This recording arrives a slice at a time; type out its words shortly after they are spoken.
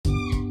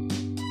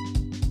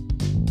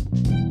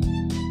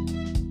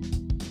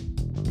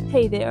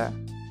Hey there,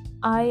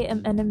 I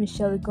am Anna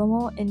Michelle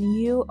Gomo, and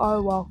you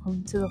are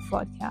welcome to the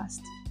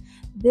podcast.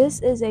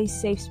 This is a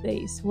safe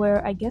space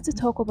where I get to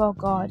talk about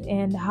God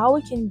and how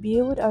we can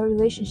build our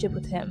relationship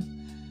with Him.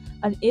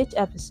 On each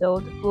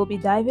episode, we'll be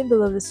diving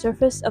below the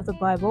surface of the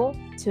Bible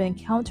to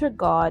encounter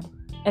God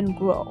and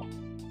grow.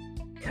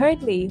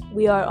 Currently,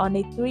 we are on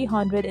a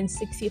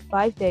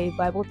 365-day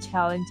Bible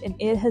challenge, and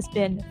it has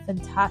been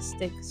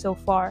fantastic so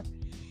far.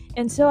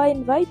 And so I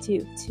invite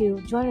you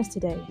to join us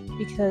today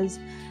because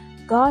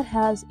God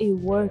has a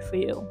word for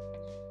you,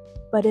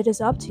 but it is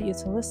up to you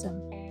to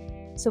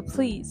listen. So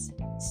please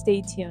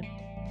stay tuned.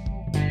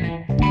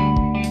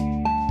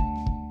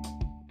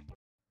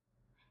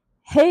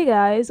 Hey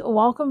guys,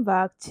 welcome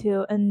back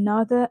to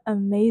another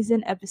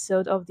amazing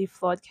episode of the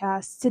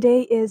Floodcast.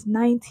 Today is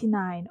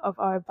 99 of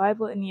our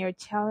Bible in a Year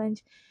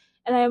challenge,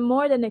 and I am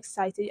more than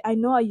excited. I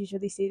know I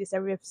usually say this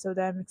every episode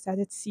that I'm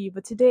excited to see you,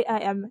 but today I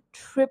am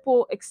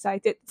triple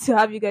excited to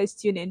have you guys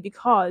tune in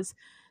because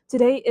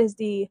today is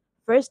the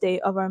first day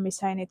of our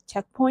Messianic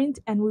checkpoint,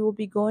 and we will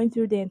be going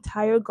through the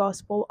entire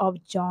Gospel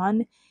of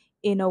John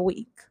in a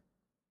week.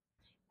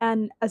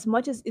 And as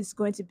much as it's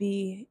going to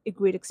be a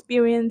great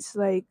experience,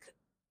 like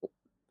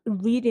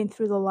reading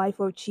through the life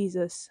of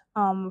Jesus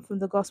from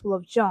the Gospel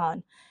of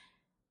John,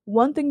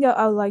 one thing that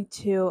I'd like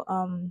to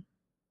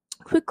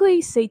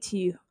quickly say to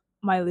you,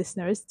 my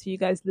listeners, to you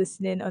guys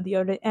listening on the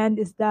other end,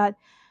 is that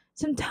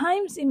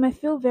sometimes it might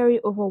feel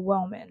very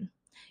overwhelming.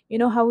 You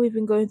know how we've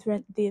been going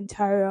through the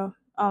entire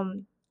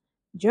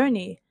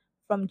journey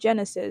from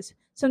Genesis.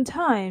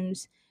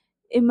 Sometimes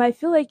it might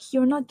feel like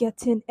you're not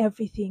getting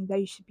everything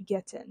that you should be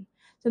getting.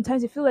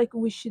 Sometimes you feel like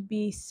we should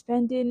be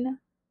spending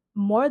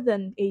more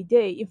than a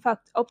day, in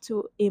fact, up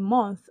to a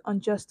month on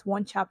just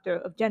one chapter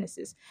of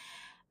Genesis.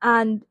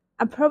 And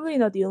I'm probably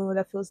not the only one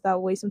that feels that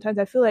way. Sometimes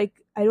I feel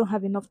like I don't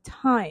have enough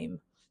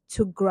time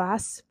to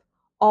grasp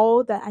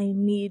all that I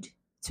need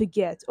to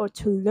get or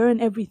to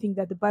learn everything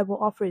that the Bible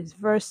offers,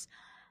 verse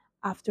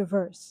after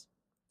verse.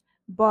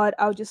 But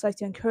I would just like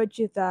to encourage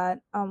you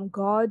that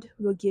God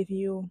will give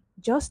you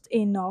just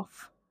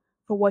enough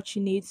for what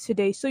you need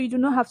today, so you do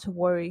not have to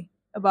worry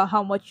about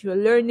how much you're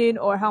learning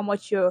or how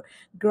much you're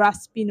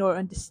grasping or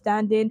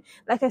understanding.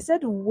 Like I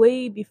said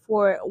way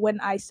before when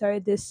I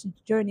started this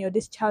journey or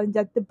this challenge,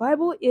 that the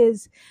Bible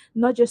is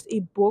not just a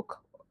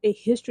book, a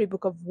history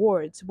book of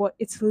words, but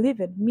it's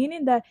living,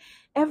 meaning that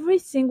every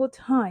single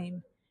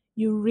time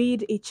you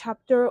read a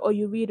chapter or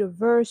you read a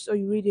verse or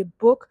you read a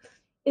book,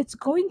 it's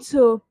going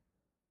to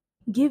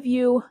give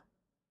you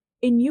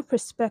a new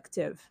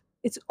perspective.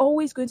 It's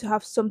always going to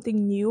have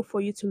something new for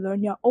you to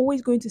learn. You're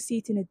always going to see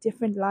it in a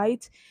different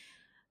light.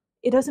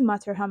 It doesn't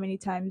matter how many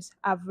times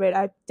I've read.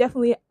 I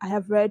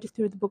have read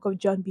through the book of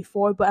John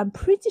before, but I'm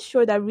pretty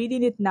sure that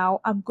reading it now,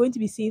 I'm going to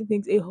be seeing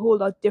things a whole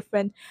lot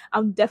different.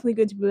 I'm definitely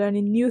going to be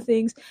learning new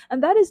things,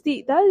 and that is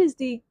the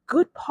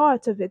good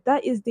part of it.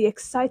 That is the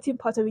exciting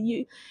part of it.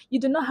 You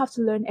do not have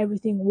to learn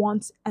everything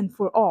once and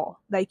for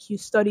all, like you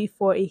study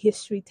for a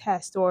history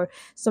test or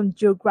some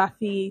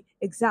geography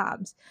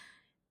exams.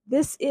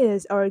 This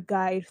is our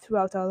guide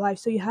throughout our life,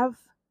 so you have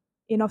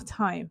enough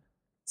time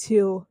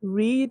to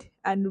read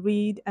and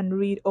read and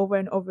read over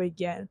and over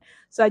again.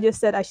 So I just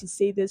said I should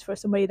say this for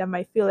somebody that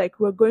might feel like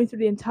we're going through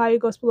the entire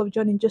Gospel of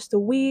John in just a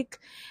week,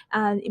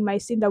 and it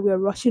might seem that we're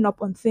rushing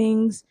up on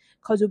things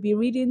because we'll be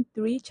reading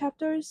 3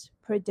 chapters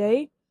per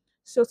day.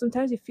 So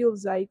sometimes it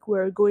feels like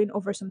we're going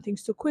over some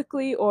things too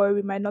quickly, or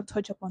we might not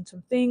touch up on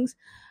some things.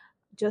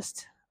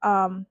 Just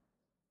going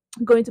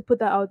to put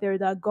that out there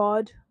that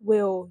God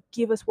will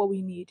give us what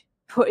we need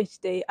for each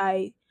day.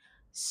 I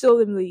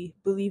solemnly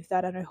believe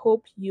that, and I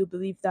hope you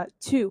believe that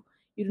too.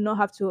 You do not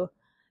have to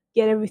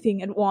get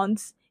everything at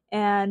once,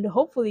 and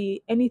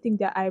hopefully anything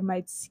that I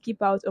might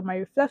skip out on my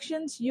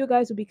reflections, you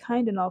guys will be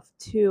kind enough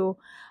to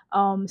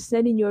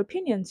send in your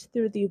opinions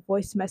through the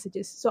voice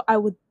messages. So I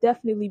would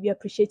definitely be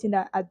appreciating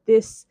that at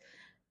this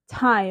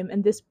time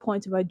and this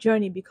point of our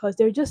journey, because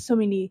there are just so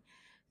many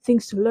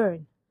things to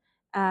learn.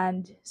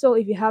 And so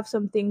if you have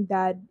something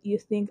that you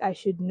think I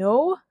should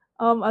know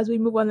as we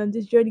move on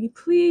this journey,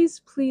 please,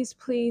 please,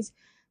 please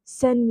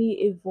send me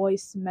a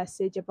voice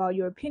message about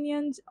your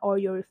opinions or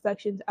your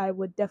reflections. I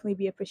would definitely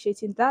be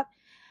appreciating that.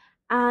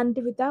 And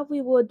with that, we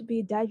would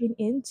be diving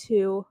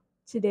into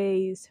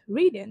today's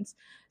readings.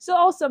 So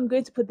also I'm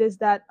going to put this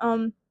that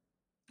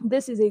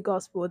this is the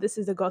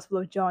Gospel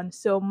of John,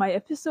 so my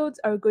episodes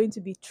are going to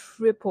be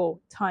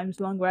triple times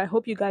longer. I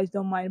hope you guys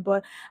don't mind,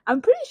 but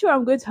I'm pretty sure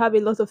I'm going to have a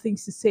lot of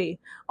things to say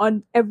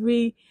on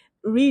every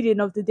reading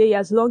of the day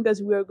as long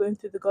as we are going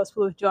through the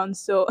Gospel of John.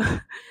 So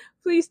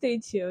please stay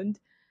tuned.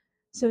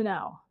 So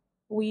now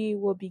we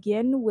will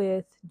begin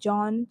with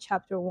John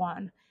chapter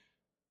 1,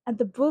 and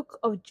the book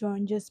of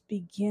John just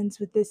begins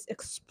with this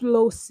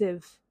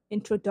explosive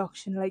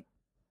introduction. Like,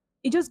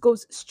 it just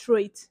goes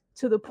straight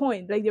to the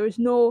point. Like, there is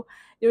no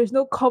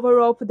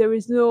cover up, there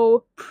is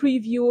no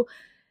preview.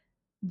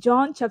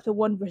 John chapter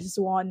 1 verses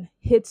 1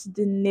 hits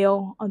the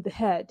nail on the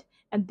head,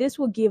 and this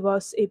will give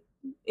us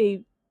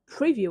a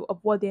preview of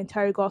what the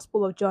entire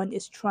Gospel of John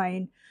is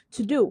trying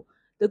to do.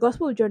 The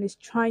Gospel of John is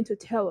trying to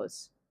tell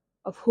us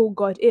of who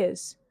God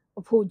is,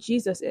 of who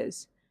Jesus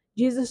is.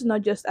 Jesus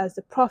not just as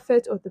the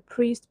prophet or the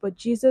priest, but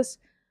Jesus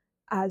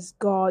as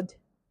God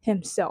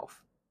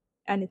Himself.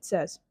 And it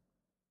says,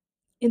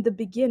 in the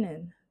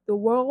beginning, the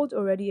world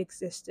already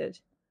existed.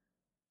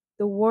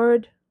 The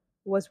Word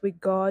was with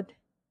God,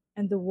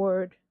 and the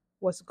Word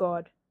was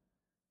God.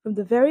 From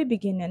the very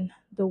beginning,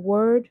 the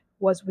Word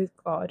was with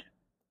God.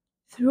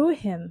 Through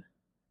Him,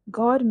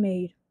 God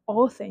made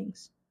all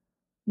things.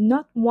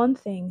 Not one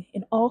thing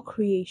in all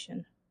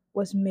creation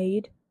was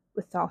made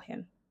without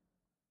Him.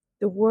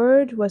 The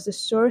Word was the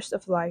source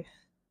of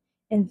life,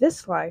 and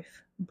this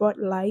life brought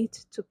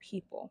light to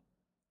people.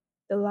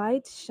 The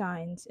light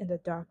shines in the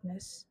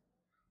darkness,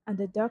 and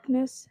the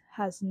darkness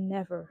has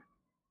never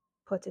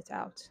put it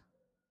out.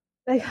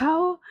 Like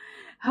how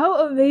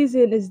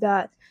amazing is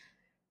that?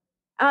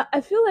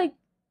 I feel like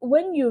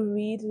when you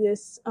read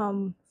this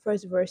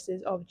first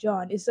verses of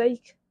John, it's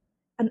like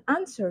an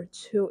answer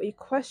to a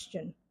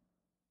question.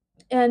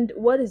 And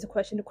what is the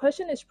question? The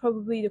question is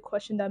probably the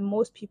question that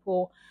most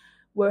people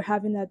were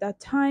having at that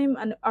time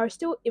and are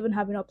still even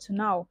having up to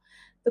now.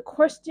 The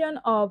question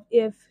of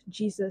if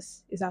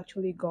Jesus is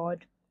actually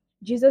God.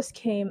 Jesus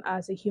came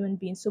as a human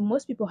being, so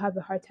most people have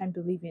a hard time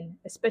believing,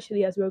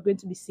 especially as we're going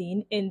to be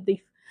seeing in the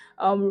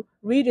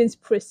readings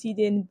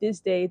preceding this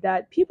day,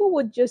 that people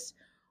would just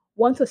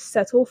want to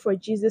settle for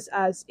Jesus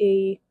as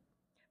a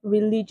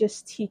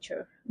religious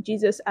teacher,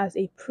 Jesus as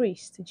a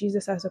priest,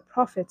 Jesus as a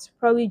prophet,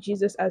 probably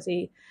Jesus as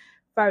a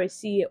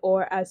Pharisee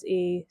or as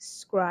a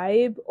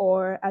scribe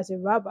or as a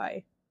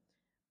rabbi.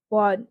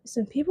 But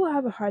some people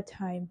have a hard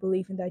time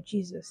believing that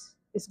Jesus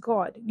is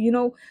God.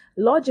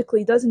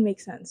 Logically, it doesn't make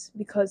sense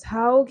because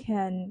how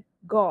can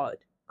God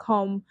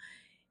come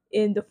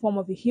in the form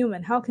of a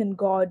human? How can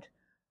God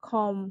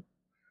come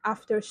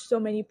after so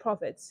many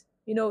prophets?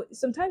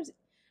 Sometimes,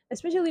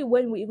 especially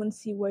when we even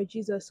see where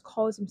Jesus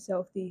calls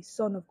himself the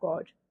Son of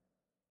God.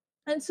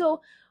 And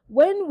so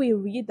when we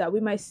read that, we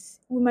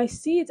might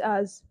see it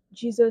as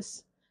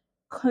Jesus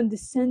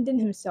condescending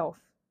himself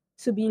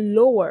to be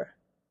lower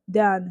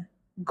than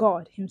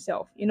God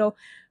himself.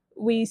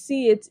 We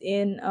see it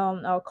in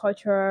our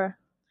culture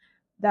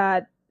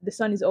that the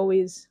son is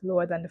always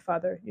lower than the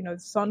father. The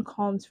son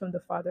comes from the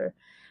father.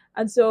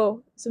 And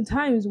so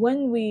sometimes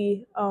when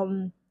we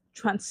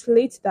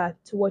translate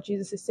that to what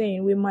Jesus is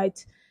saying, we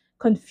might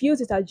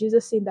confuse it as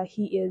Jesus saying that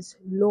he is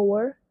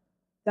lower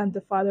than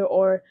the father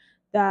or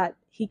that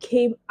he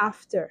came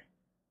after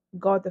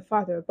God the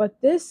Father. But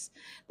this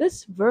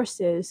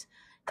verses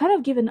kind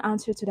of give an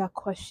answer to that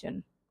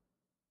question.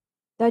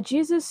 That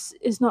Jesus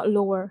is not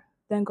lower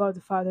than God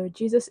the Father.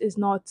 Jesus is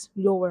not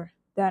lower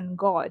than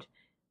God.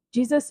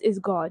 Jesus is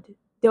God.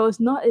 There was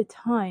not a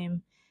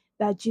time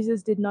that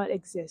Jesus did not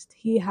exist.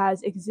 He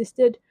has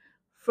existed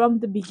from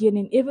the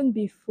beginning, even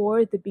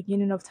before the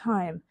beginning of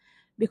time,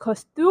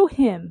 because through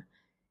him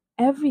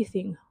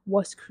everything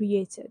was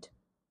created.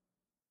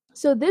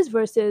 So these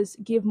verses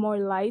give more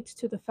light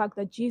to the fact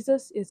that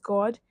Jesus is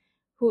God,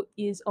 who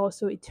is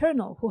also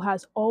eternal, who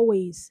has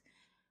always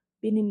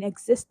been in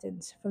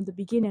existence from the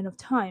beginning of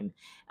time.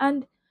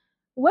 And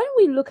when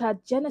we look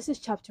at Genesis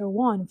chapter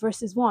 1,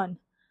 verses 1,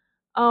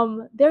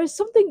 there is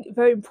something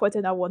very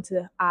important I want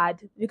to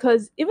add,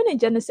 because even in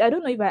Genesis, I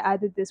don't know if I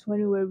added this when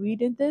we were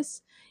reading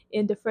this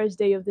in the first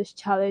day of this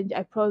challenge.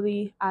 I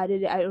probably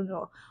added it, I don't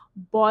know.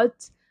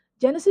 But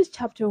Genesis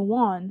chapter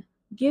 1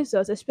 gives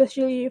us,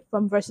 especially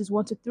from verses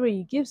 1 to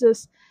 3, gives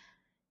us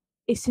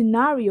a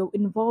scenario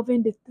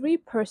involving the three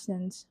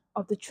persons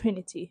of the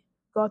Trinity: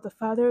 God the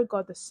Father,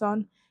 God the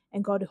Son,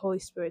 and God the Holy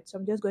Spirit. So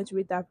I'm just going to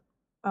read that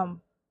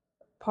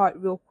part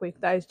real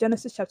quick. That is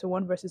Genesis chapter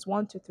 1, verses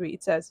 1 to 3.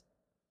 It says,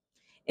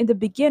 in the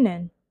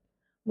beginning,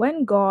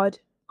 when God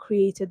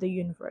created the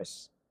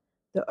universe,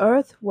 the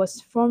earth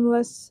was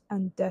formless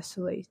and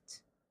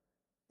desolate.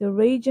 The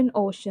raging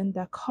ocean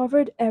that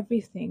covered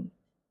everything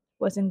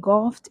was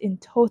engulfed in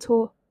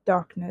total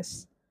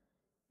darkness,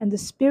 and the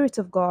Spirit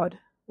of God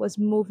was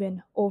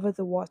moving over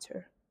the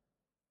water.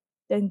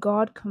 Then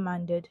God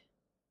commanded,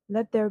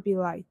 "Let there be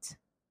light,"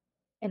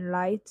 and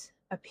light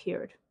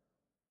appeared.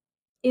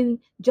 In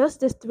just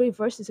these three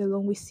verses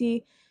alone, we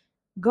see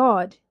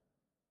God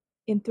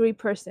in three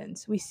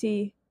persons. We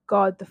see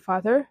God the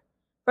Father.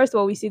 First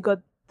of all, we see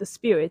God the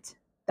Spirit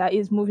that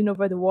is moving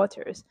over the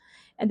waters.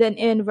 And then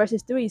in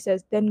verses 3, it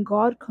says, then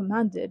God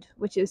commanded,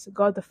 which is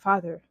God the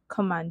Father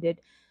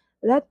commanded,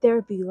 "Let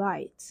there be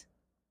light."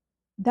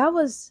 That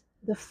was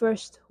the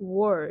first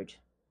word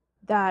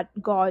that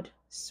God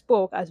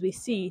spoke, as we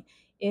see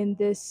in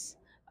this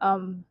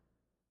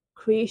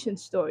creation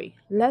story.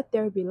 Let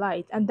there be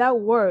light. And that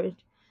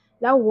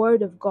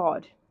word of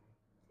God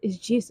is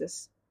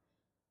Jesus.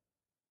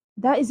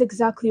 That is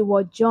exactly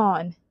what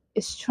John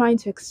is trying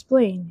to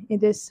explain in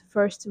this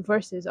first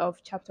verses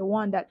of chapter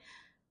 1, that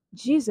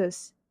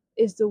Jesus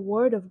is the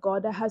word of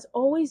God that has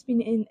always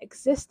been in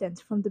existence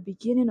from the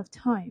beginning of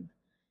time.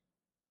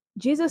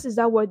 Jesus is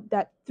that word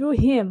that through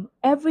him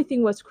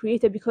everything was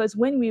created, because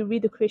when we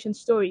read the creation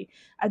story,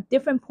 at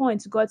different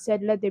points God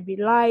said, let there be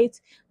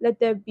light, let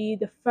there be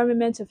the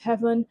firmament of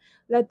heaven,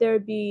 let there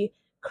be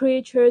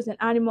creatures and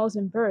animals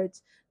and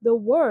birds. The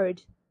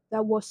word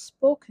that was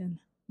spoken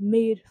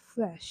made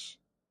flesh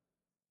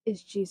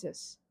is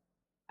Jesus.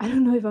 I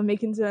don't know if I'm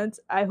making sense.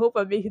 I hope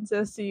I'm making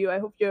sense to you. I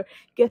hope you're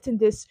getting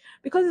this,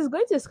 because it's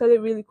going to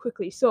escalate really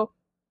quickly. So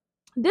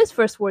this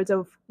first words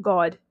of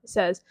God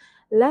says,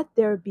 let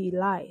there be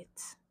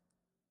light,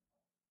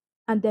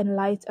 and then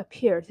light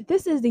appeared.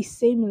 This is the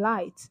same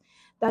light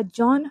that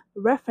John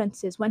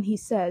references when he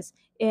says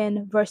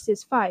in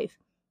verses 5,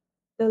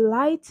 the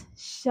light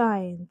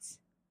shines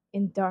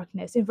in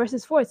darkness. In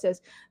verses 4, it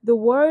says, the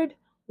word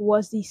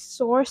was the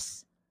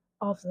source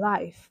of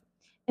life,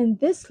 and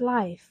this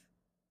life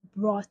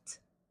brought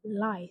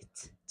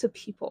light to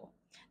people.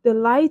 The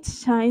light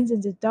shines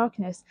in the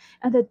darkness,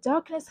 and the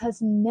darkness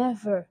has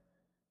never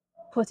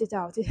put it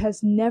out. It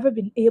has never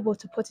been able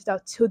to put it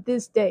out to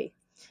this day.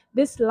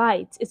 This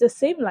light is the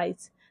same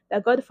light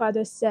that God the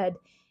Father said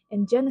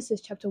in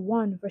Genesis chapter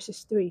 1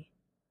 verses 3,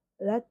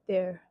 let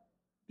there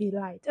be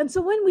light. And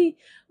so when we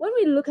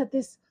look at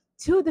these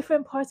two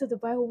different parts of the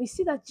Bible, we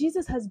see that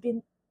Jesus has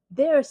been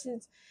there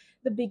since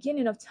the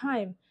beginning of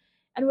time.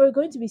 And we're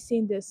going to be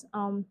seeing this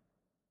all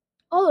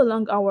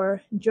along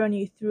our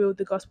journey through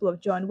the Gospel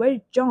of John, where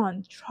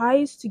John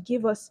tries to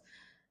give us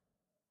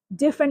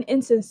different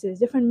instances,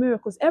 different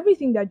miracles.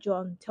 Everything that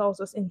John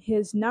tells us in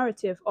his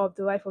narrative of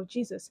the life of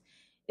Jesus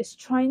is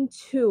trying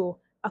to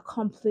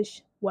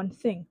accomplish one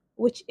thing,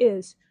 which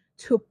is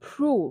to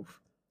prove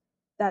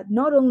that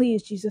not only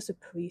is Jesus a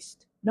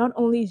priest, not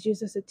only is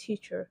Jesus a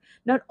teacher,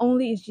 not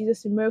only is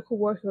Jesus a miracle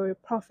worker or a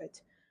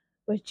prophet,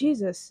 but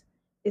Jesus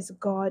is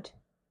God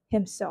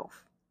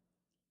himself.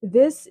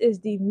 This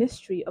is the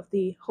mystery of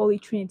the Holy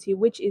Trinity,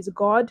 which is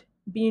God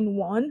being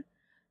one,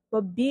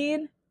 but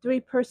being three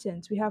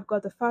persons. We have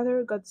God the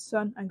Father, God the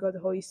Son, and God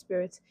the Holy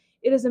Spirit.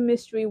 It is a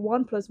mystery.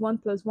 1 plus 1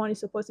 plus 1 is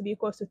supposed to be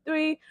equals to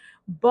 3,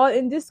 but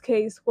in this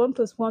case, 1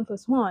 plus 1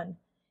 plus 1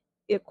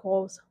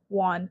 equals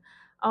 1.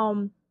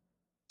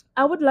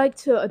 I would like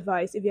to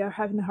advise, if you are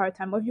having a hard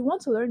time, or if you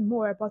want to learn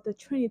more about the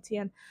Trinity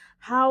and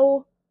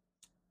how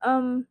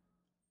um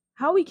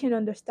how we can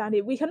understand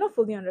it. We cannot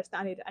fully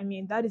understand it. I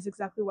mean, that is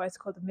exactly why it's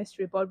called a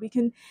mystery, but we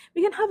can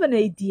have an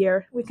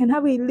idea. We can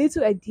have a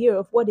little idea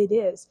of what it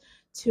is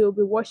to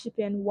be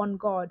worshiping one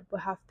God but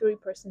have three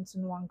persons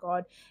in one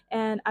God.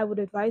 And I would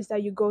advise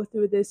that you go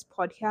through this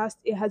podcast.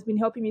 It has been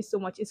helping me so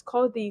much. It's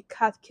called the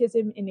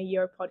Catechism in a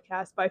Year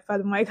podcast by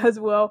Father Mike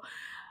as well.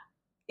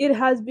 It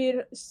has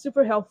been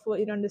super helpful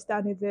in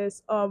understanding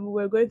this.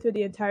 We're going through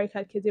the entire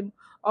catechism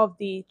of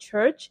the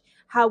church,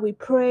 how we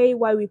pray,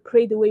 why we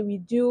pray the way we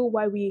do,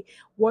 why we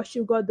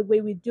worship God the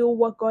way we do,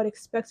 what God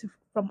expects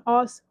from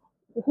us,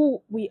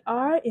 who we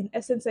are in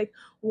essence, like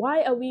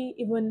why are we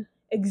even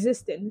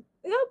existing?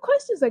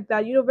 Questions like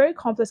that, very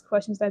complex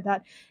questions like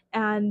that.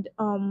 And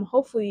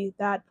hopefully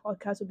that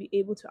podcast will be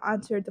able to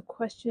answer the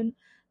question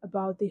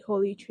about the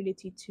Holy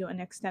Trinity to an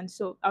extent.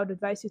 So I would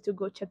advise you to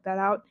go check that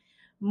out.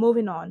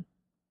 Moving on.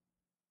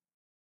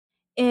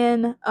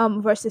 In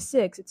verses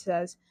 6, it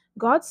says,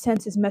 God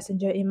sent his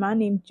messenger, a man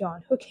named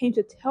John, who came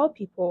to tell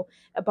people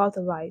about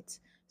the light,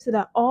 so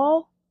that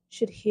all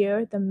should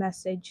hear the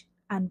message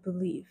and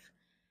believe.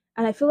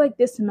 And I feel like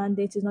this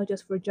mandate is not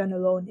just for John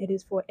alone, it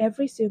is for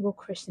every single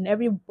Christian,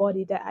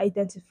 everybody that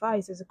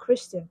identifies as a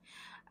Christian,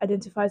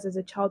 identifies as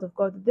a child of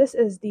God. This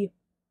is the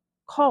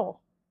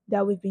call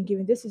that we've been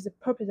given. This is the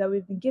purpose that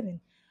we've been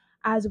given.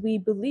 As we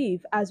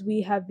believe, as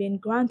we have been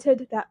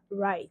granted that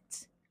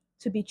right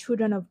to be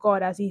children of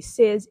God, as he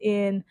says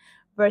in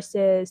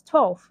verses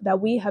 12, that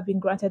we have been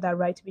granted that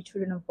right to be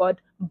children of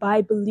God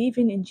by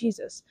believing in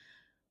Jesus.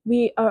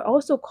 We are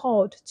also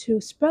called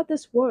to spread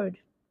this word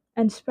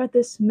and spread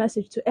this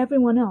message to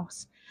everyone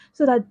else,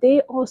 so that they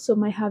also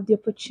might have the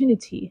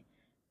opportunity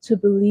to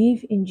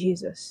believe in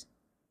Jesus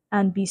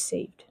and be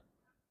saved.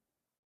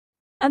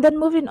 And then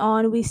moving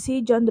on, we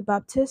see John the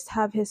Baptist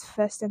have his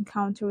first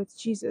encounter with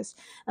Jesus.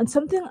 And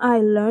something I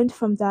learned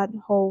from that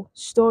whole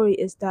story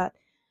is that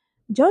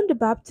John the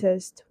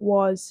Baptist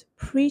was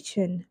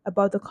preaching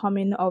about the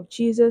coming of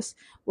Jesus,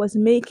 was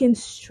making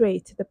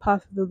straight the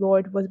path of the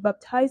Lord, was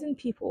baptizing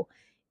people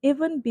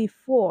even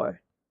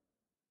before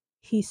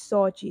he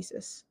saw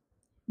Jesus.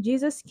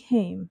 Jesus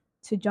came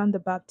to John the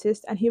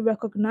Baptist and he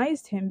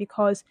recognized him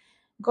because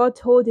God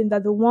told him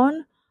that the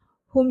one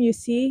whom you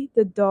see,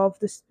 the dove,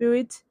 the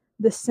Spirit,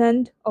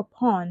 descend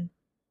upon,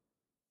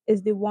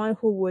 is the one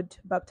who would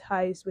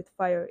baptize with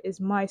fire, is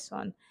my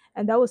son.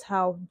 And that was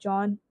how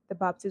John the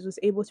Baptist was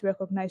able to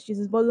recognize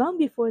Jesus. But long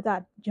before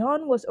that,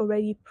 John was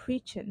already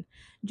preaching.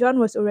 John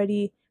was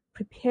already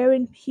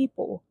preparing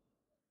people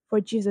for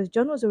Jesus.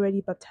 John was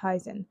already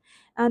baptizing.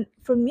 And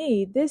for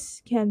me,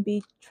 this can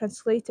be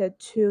translated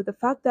to the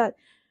fact that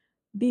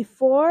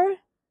before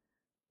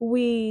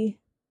we,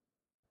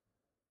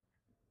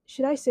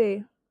 should I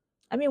say,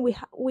 I mean,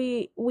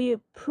 we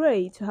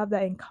pray to have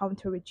that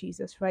encounter with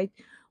Jesus, right?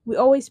 We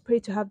always pray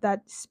to have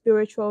that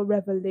spiritual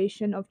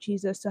revelation of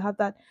Jesus, to have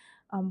that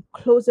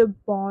closer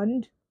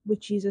bond with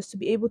Jesus, to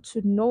be able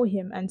to know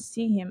him and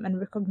see him and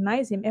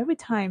recognize him every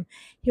time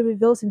he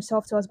reveals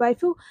himself to us. But I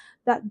feel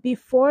that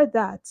before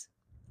that,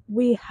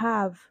 we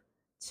have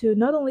to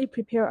not only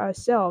prepare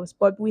ourselves,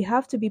 but we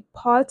have to be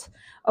part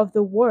of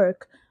the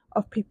work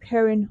of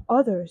preparing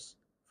others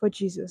for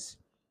Jesus.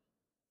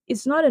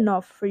 It's not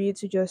enough for you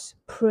to just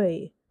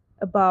pray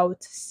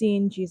about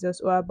seeing Jesus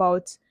or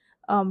about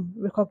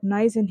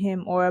recognizing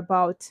him or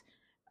about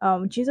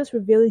Jesus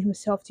revealing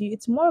himself to you.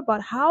 It's more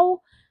about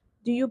how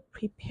do you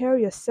prepare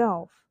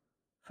yourself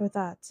for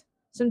that.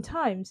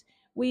 Sometimes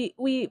we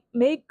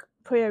make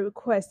prayer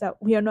requests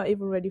that we are not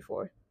even ready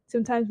for.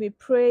 Sometimes we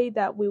pray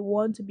that we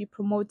want to be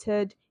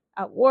promoted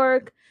at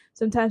work.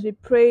 Sometimes we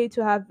pray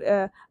to have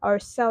our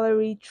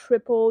salary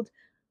tripled.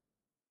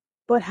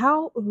 But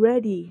how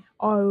ready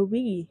are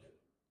we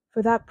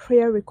for that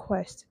prayer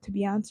request to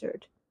be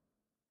answered?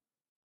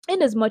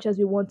 In as much as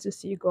we want to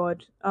see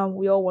God,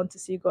 we all want to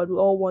see God, we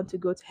all want to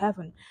go to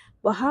heaven.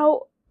 But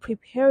how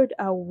prepared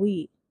are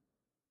we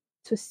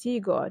to see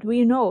God?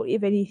 We know,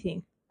 if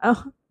anything,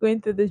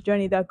 going through this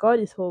journey, that God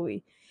is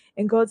holy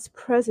and God's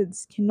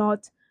presence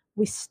cannot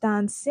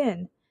withstand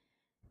sin.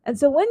 And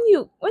so when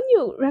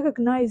you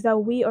recognize that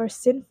we are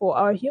sinful,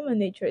 our human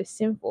nature is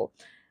sinful,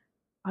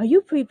 are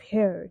you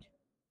prepared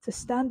to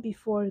stand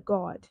before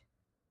God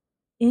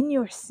in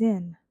your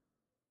sin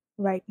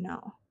right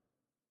now?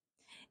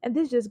 And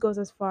this just goes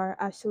as far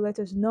as to let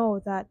us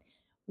know that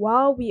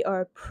while we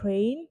are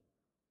praying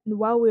and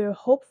while we are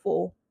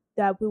hopeful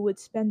that we would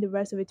spend the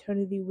rest of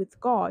eternity with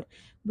God,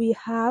 we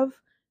have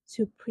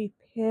to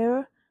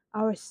prepare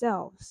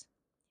ourselves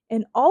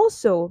and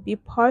also be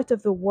part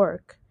of the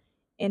work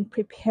in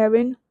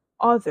preparing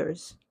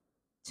others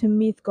to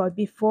meet God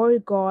before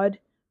God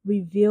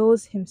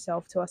reveals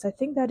himself to us. I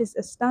think that is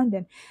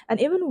astounding. And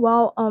even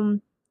while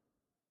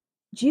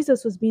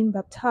Jesus was being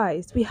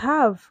baptized, we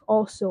have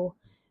also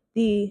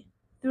the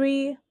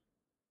three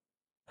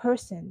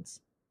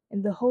persons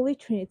in the Holy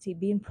Trinity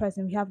being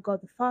present. We have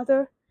God the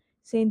Father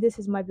saying, "This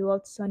is my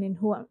beloved Son in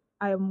whom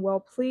I am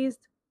well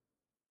pleased."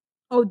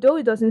 Although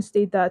it doesn't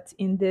state that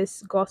in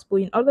this gospel,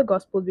 in other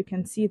gospels we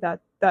can see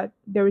that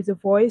there is a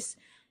voice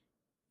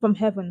from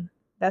heaven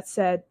that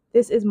said,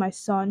 "This is my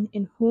Son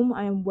in whom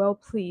I am well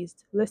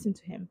pleased. Listen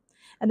to him."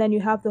 And then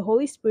you have the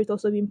Holy Spirit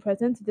also being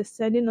present,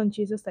 descending on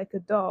Jesus like a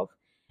dove.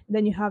 And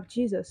then you have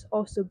Jesus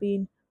also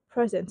being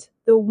present.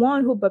 The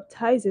one who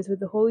baptizes with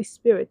the Holy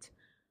Spirit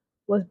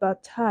was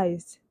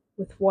baptized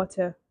with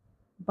water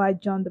by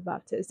John the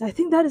Baptist. I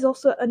think that is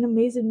also an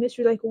amazing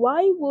mystery. Like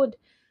why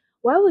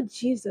would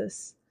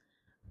Jesus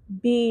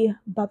be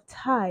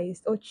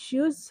baptized or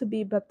choose to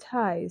be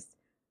baptized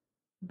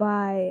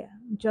by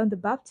John the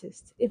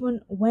Baptist,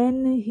 even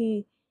when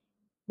he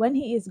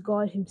is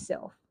God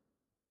himself?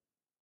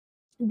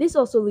 This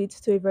also leads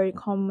to a very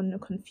common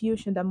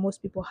confusion that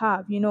most people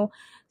have,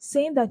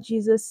 saying that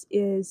Jesus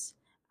is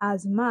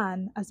as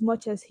man as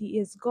much as he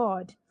is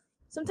God.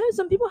 Sometimes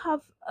some people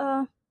have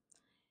a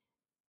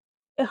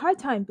hard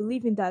time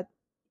believing that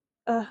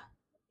uh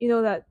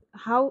that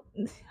how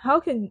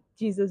can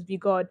Jesus be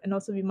God and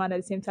also be man at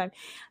the same time?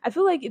 I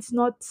feel like it's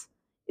not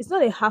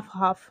a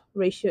half-half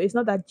ratio. It's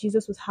not that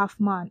Jesus was half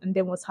man and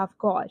then was half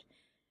God.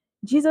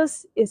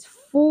 Jesus is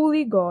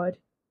fully God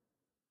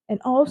and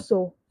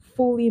also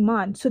fully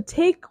man. To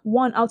take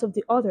one out of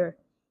the other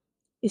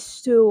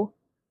is to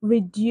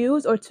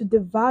reduce or to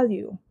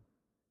devalue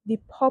the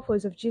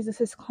purpose of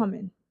Jesus'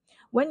 coming.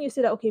 When you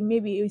say that, okay,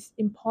 maybe it's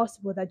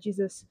impossible that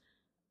Jesus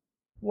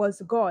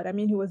was God. I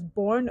mean, he was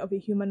born of a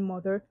human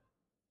mother.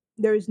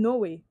 There is no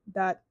way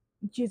that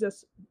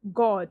Jesus,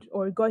 God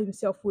or God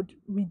himself, would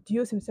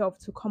reduce himself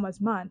to come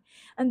as man.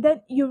 And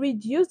then you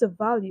reduce the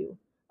value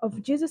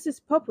of Jesus's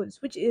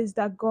purpose, which is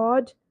that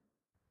God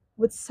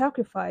would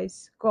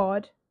sacrifice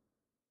God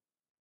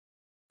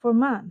for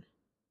man.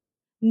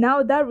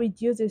 Now that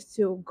reduces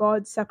to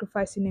God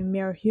sacrificing a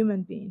mere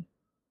human being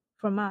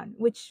for man,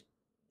 which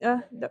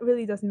that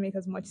really doesn't make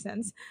as much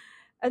sense.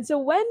 And so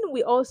when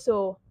we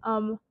also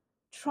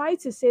try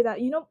to say that,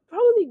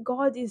 probably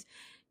God is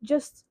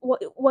just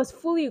what was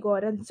fully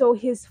God, and so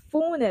his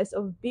fullness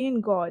of being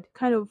God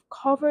kind of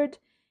covered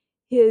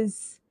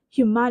his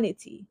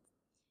humanity,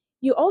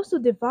 you also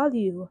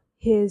devalue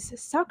his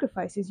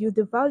sacrifices. You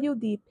devalue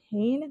the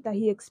pain that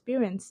he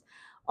experienced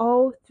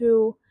all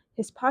through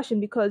his passion,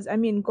 because I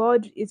mean,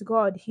 God is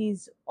God,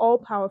 he's all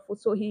powerful,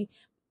 so he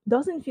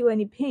doesn't feel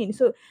any pain.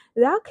 So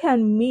that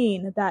can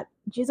mean that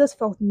Jesus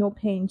felt no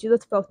pain,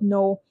 Jesus felt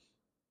no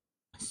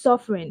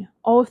suffering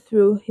all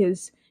through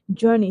his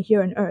journey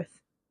here on earth.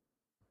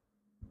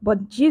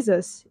 But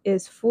Jesus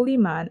is fully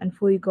man and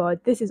fully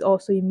God. This is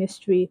also a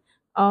mystery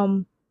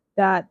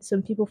that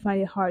some people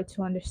find it hard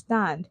to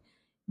understand.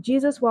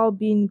 Jesus, while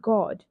being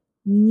God,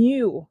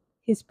 knew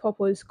his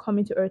purpose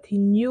coming to earth. He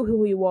knew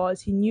who he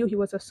was. He knew he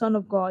was a son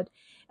of God.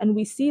 And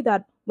we see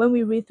that when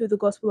we read through the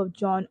Gospel of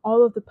John,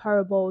 all of the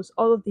parables,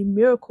 all of the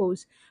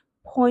miracles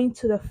point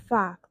to the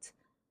fact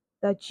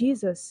that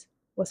Jesus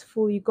was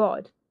fully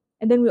God.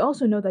 And then we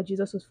also know that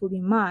Jesus was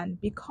fully man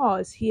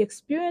because he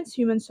experienced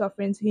human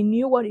sufferings. He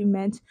knew what it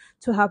meant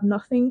to have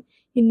nothing.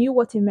 He knew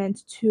what it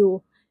meant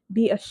to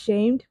be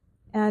ashamed.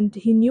 And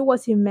he knew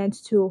what it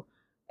meant to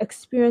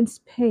experience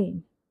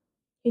pain.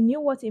 He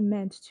knew what it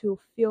meant to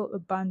feel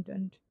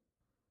abandoned.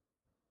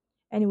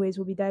 Anyways,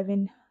 we'll be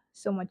diving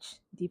so much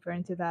deeper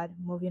into that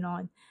moving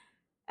on.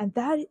 And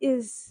this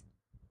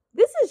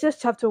is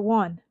just chapter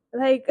one.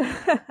 Like,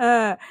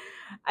 I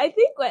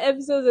think my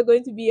episodes are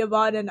going to be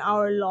about an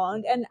hour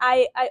long, and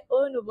I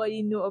owe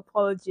nobody no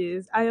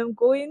apologies. I am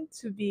going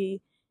to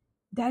be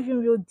diving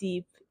real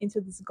deep into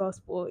this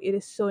gospel. It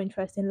is so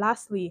interesting.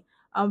 Lastly,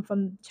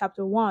 from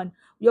chapter one,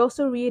 we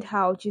also read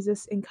how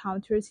Jesus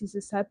encounters his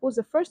disciples.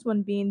 The first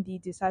one being the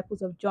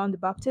disciples of John the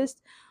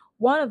Baptist,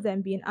 one of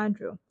them being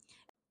Andrew.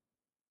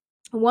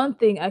 One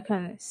thing I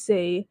can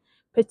say,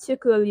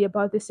 particularly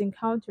about these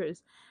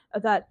encounters,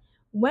 that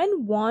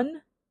when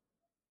one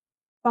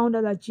found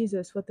out that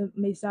Jesus was the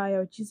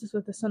Messiah, or Jesus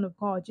was the Son of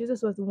God,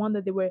 Jesus was the one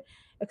that they were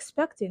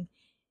expecting,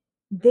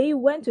 they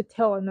went to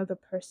tell another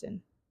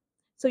person.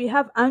 So you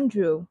have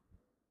Andrew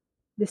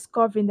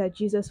discovering that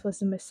Jesus was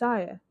the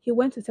Messiah. He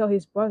went to tell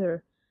his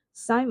brother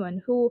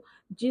Simon, who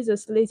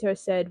Jesus later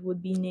said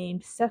would be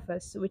named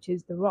Cephas, which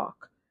is the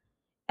rock.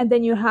 And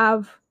then you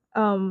have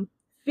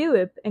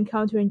Philip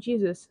encountering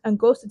Jesus and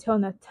goes to tell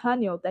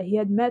Nathanael that he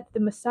had met the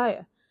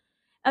Messiah.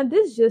 And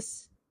this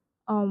just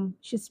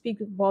should speak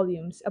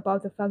volumes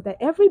about the fact that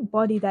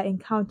everybody that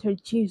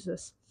encountered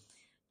Jesus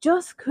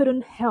just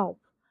couldn't help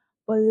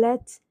but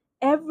let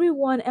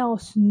everyone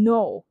else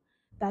know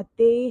that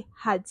they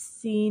had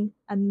seen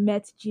and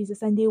met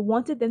Jesus and they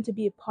wanted them to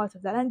be a part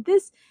of that. And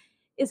this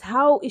is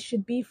how it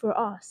should be for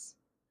us.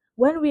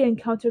 When we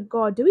encounter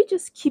God, do we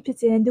just keep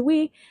it in? Do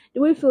we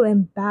feel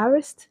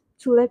embarrassed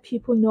to let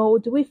people know?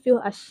 Do we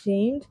feel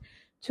ashamed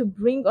to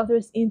bring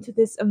others into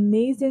this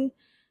amazing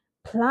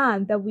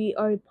plan that we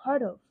are a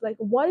part of? Like,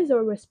 what is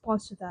our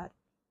response to that?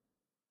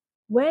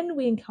 When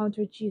we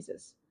encounter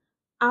Jesus,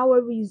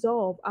 our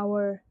resolve,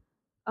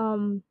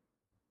 um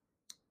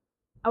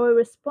our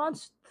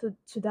response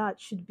to that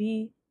should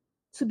be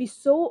to be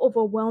so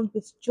overwhelmed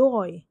with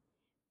joy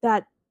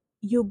that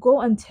you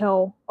go and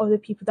tell other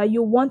people, that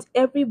you want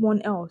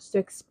everyone else to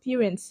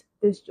experience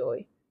this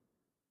joy.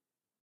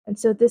 And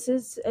so this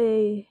is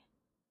a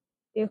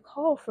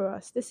call for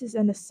us. This is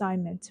an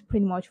assignment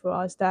pretty much for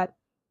us, that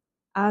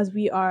as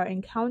we are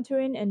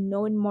encountering and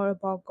knowing more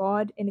about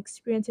God and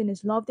experiencing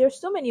his love, there's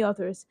so many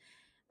others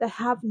that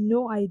have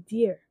no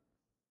idea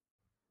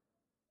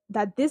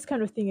that this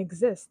kind of thing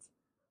exists.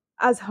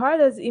 As hard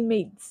as it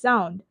may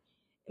sound,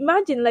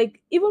 imagine,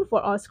 like, even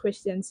for us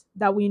Christians,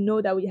 that we know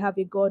that we have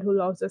a God who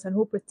loves us and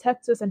who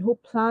protects us and who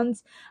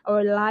plans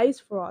our lives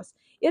for us,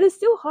 it is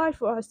still hard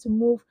for us to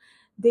move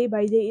day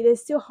by day. It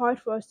is still hard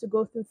for us to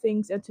go through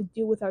things and to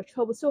deal with our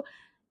troubles. So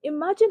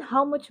imagine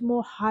how much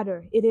more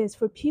harder it is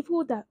for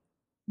people that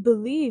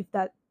believe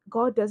that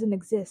God doesn't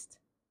exist,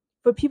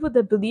 for people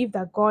that believe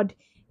that God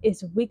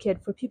is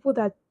wicked, for people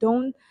that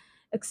don't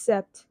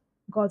accept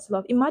God's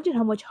love. Imagine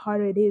how much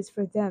harder it is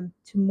for them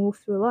to move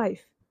through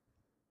life.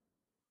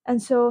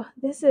 And so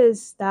this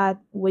is that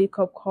wake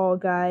up call,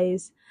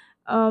 guys.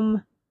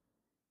 Um,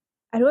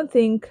 I don't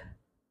think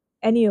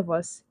any of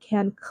us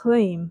can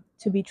claim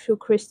to be true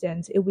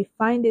Christians if we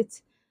find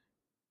it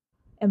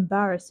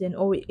embarrassing,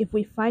 or if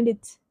we find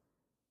it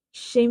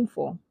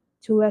shameful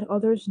to let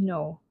others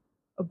know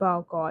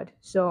about God.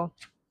 So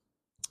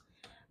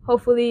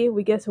hopefully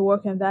we get to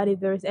work on that. If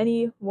there's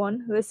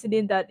anyone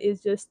listening that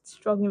is just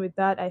struggling with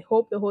that, I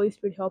hope the Holy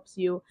Spirit helps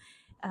you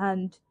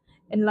and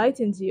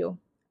enlightens you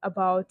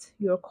about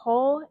your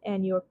call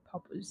and your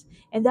purpose.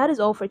 And that is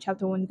all for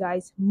chapter 1,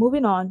 guys.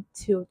 Moving on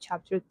to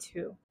chapter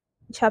 2.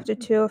 Chapter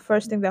 2,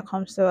 first thing that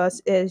comes to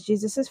us is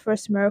Jesus'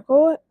 first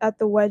miracle at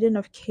the wedding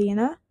of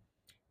Cana.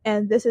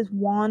 And this is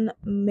one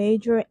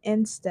major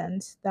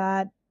instance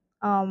that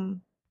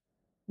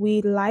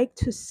we like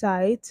to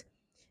cite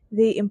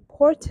the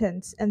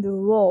importance and the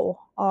role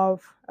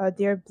of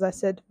dear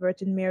Blessed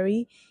Virgin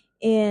Mary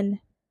in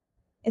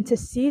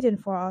interceding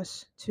for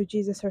us to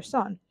Jesus, her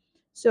son.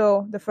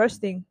 So the first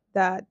thing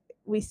that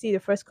we see, the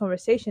first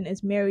conversation,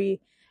 is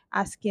Mary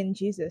asking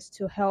Jesus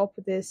to help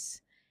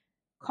this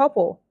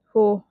couple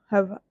who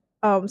have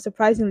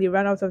surprisingly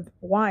run out of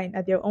wine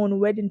at their own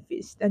wedding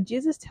feast. And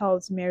Jesus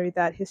tells Mary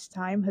that his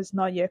time has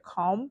not yet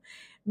come,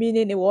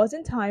 meaning it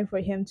wasn't time for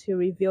him to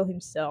reveal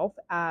himself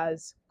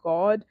as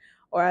God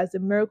or as a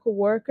miracle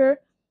worker.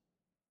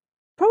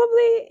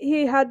 Probably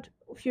he had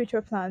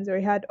future plans, or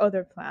he had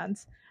other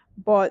plans.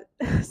 But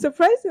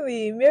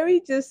surprisingly,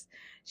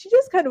 she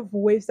just kind of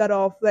waves that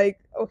off, like,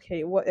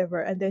 okay,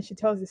 whatever. And then she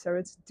tells the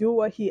servants, do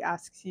what he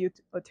asks you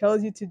to, or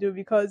tells you to do,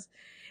 because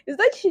it's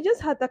like she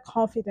just had that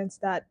confidence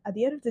that at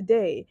the end of the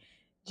day,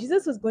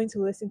 Jesus was going to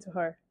listen to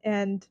her.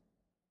 And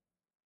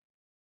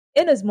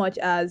in as much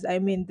as, I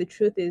mean, the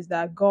truth is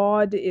that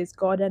God is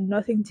God and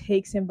nothing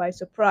takes him by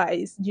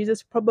surprise,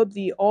 Jesus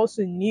probably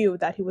also knew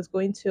that he was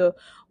going to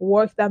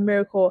work that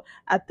miracle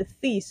at the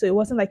feast. So it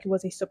wasn't like it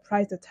was a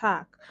surprise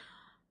attack.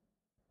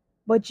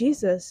 But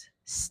Jesus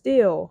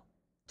still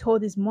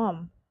told his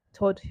mom,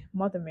 told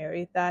Mother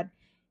Mary that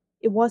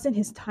it wasn't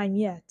his time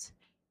yet.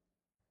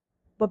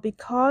 But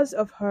because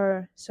of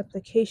her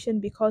supplication,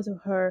 because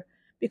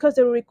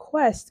the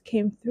request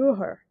came through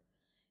her,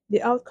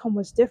 the outcome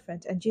was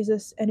different. And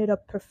Jesus ended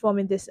up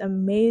performing this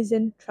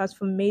amazing,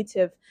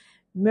 transformative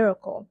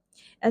miracle.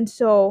 And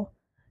so,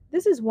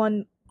 this is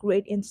one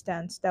great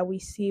instance that we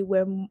see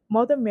where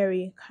Mother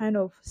Mary kind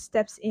of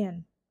steps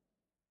in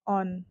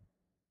on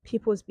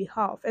people's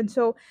behalf. And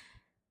so,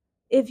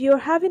 if you're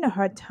having a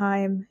hard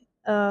time,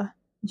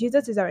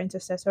 Jesus is our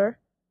intercessor.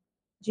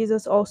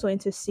 Jesus also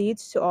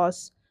intercedes to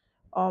us,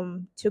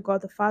 to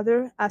God the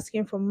Father,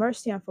 asking for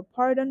mercy and for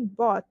pardon.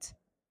 But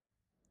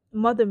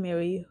Mother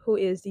Mary, who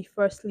is the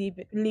first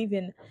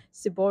living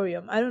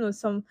ciborium, I don't know,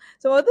 some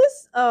of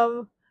these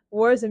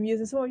words I'm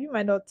using, some of you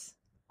might not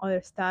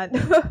understand.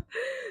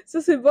 So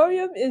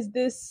ciborium is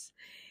this.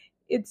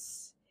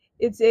 It's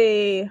it's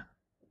a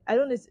I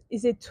don't know.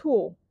 It's a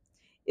tool.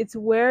 It's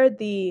where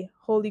the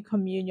Holy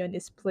Communion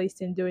is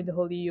placed in during the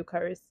Holy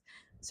Eucharist.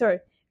 Sorry,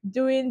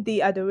 during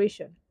the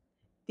adoration.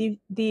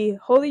 The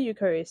Holy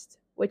Eucharist,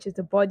 which is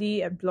the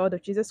body and blood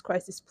of Jesus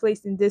Christ, is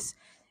placed in this.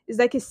 It's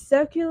like a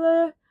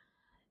circular.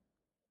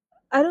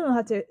 I don't know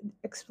how to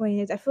explain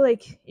it. I feel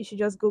like you should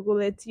just Google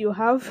it. You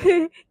have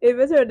a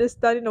better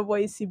understanding of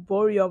what a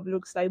ciborium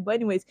looks like. But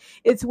anyways,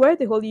 it's where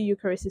the Holy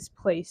Eucharist is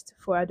placed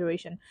for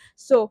adoration.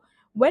 So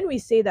when we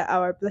say that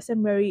our Blessed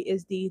Mary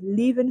is the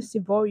living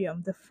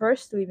ciborium, the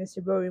first living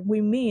ciborium,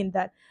 we mean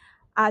that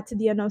at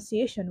the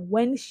Annunciation,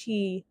 when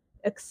she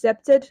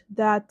accepted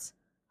that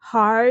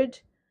hard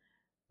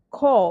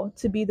call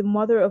to be the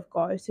mother of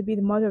God, to be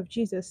the mother of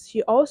Jesus,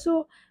 she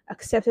also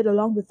accepted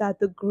along with that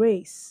the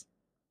grace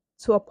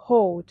to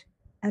uphold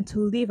and to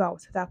live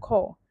out that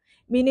call.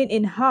 Meaning,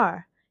 in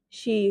her,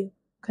 she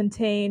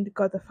contained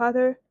God the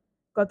Father,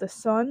 God the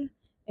Son,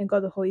 and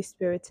God the Holy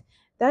Spirit.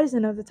 That is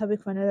another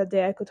topic for another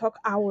day. I could talk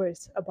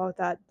hours about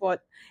that.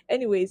 But,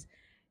 anyways,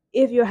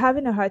 if you're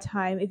having a hard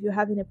time, if you're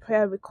having a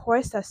prayer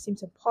request that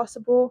seems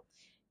impossible,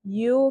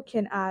 you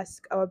can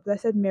ask our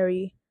Blessed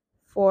Mary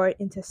for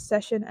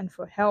intercession and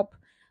for help.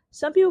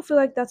 Some people feel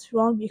like that's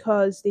wrong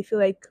because they feel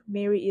like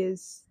Mary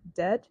is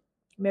dead.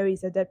 Mary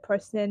is a dead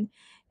person,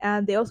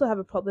 and they also have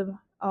a problem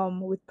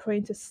with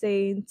praying to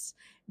saints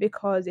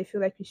because they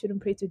feel like we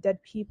shouldn't pray to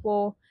dead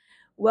people.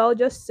 Well,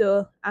 just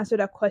to answer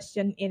that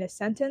question in a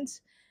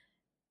sentence,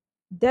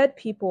 dead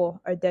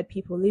people are dead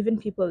people, living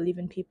people are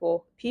living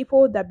people.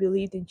 People that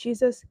believed in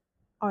Jesus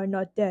are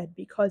not dead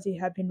because they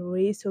have been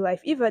raised to life.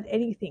 Even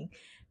anything,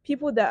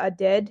 people that are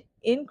dead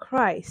in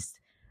Christ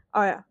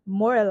are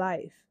more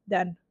alive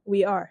than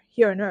we are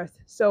here on earth.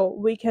 So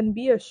we can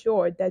be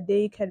assured that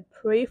they can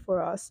pray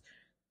for us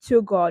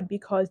to God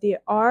because they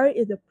are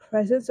in the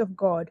presence of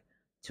God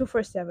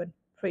 247,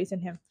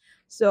 praising Him.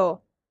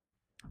 So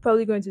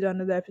probably going to do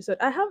another episode.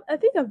 I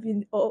think I've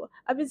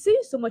been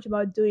saying so much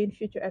about doing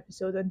future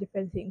episodes on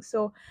different things.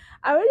 So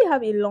I already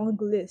have a long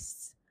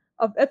list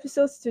of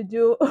episodes to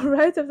do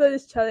right after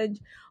this challenge.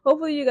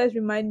 Hopefully you guys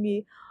remind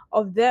me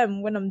of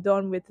them when I'm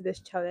done with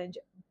this challenge.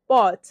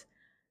 But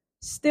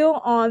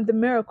still on the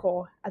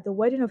miracle at the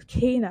wedding of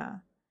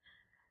Cana,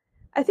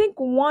 I think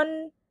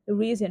one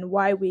reason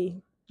why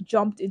we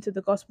jumped into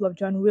the Gospel of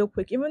John real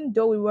quick, even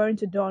though we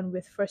weren't done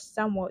with First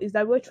Samuel, is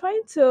that we're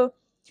trying to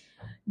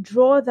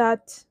draw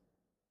that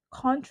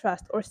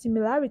contrast or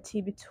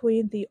similarity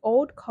between the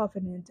old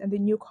covenant and the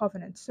new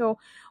covenant. So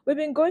we've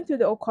been going through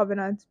the old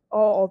covenant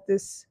all of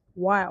this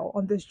while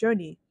on this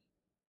journey.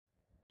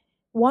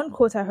 One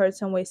quote I heard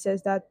somewhere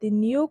says that the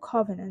new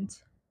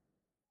covenant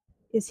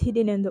is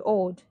hidden in the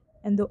old,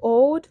 and the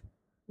old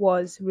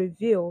was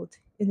revealed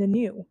in the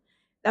new.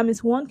 That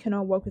means one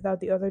cannot work without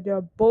the other. They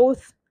are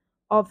both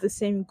of the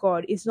same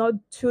God. It's not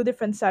two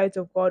different sides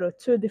of God or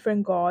two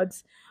different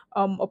gods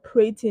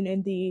operating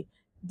in the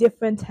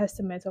different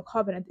testaments or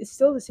covenant. It's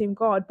still the same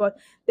God, but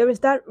there is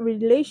that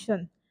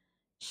relationship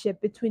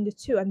between the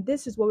two, and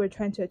this is what we're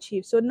trying to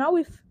achieve. So now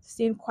we've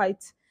seen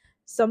quite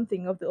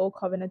something of the old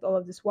covenant all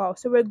of this while.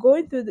 So we're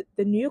going through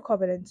the new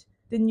covenant,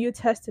 the New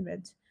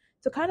Testament,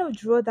 to kind of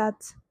draw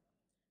that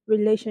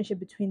relationship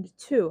between the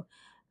two.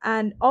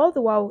 And all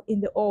the while in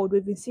the old,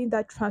 we've been seeing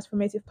that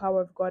transformative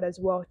power of God as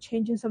well,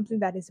 changing something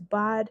that is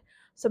bad,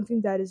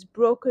 something that is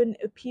broken,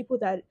 people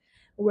that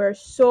were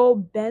so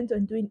bent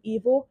on doing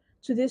evil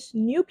to this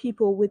new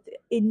people with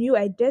a new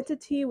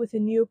identity, with a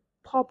new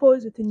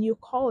purpose, with a new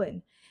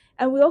calling.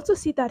 And we also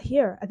see that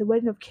here at the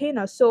wedding of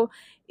Cana. So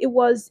it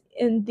was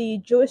in the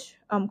Jewish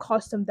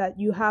custom that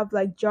you have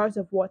like jars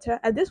of water,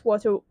 and this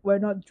water were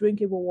not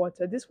drinkable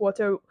water. This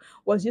water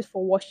was used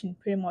for washing,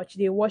 pretty much.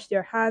 They washed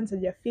their hands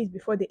and their feet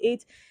before they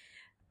ate.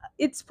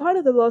 It's part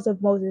of the laws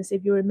of Moses,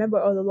 if you remember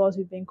all the laws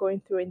we've been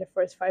going through in the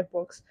first 5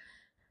 books.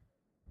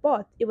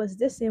 But it was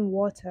this same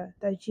water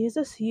that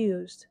Jesus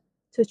used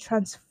to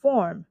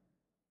transform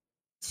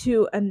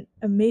to an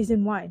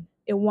amazing wine,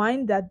 a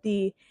wine that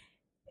the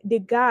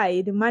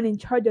man in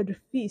charge of the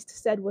feast,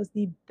 said was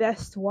the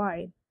best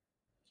wine.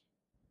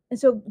 And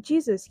so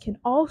Jesus can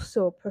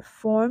also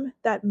perform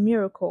that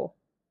miracle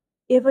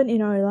even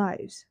in our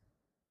lives.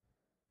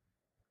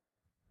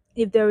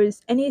 If there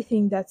is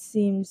anything that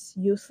seems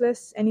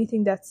useless,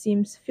 anything that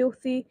seems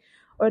filthy,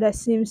 or that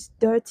seems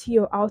dirty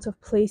or out of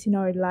place in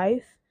our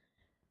life,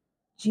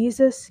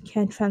 Jesus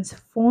can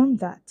transform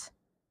that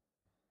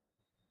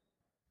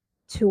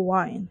to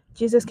wine.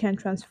 Jesus can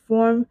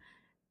transform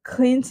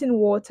cleansing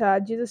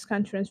water. Jesus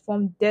can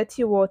transform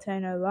dirty water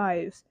in our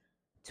lives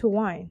to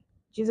wine.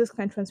 Jesus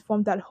can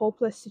transform that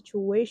hopeless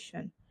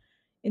situation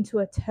into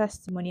a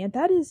testimony. And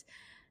that is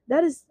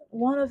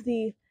one of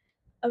the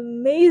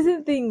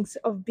amazing things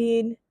of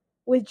being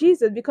with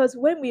Jesus, because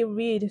when we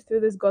read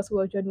through this Gospel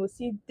of John, we'll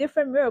see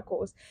different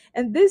miracles.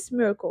 And these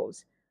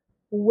miracles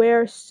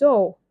were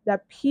so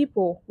that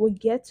people would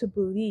get to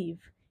believe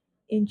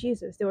in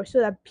Jesus. They were so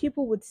that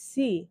people would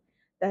see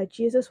that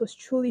Jesus was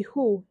truly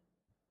who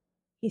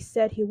he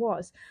said he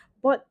was.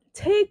 But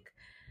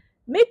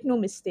make no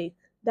mistake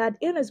that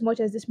in as much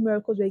as these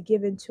miracles were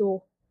given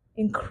to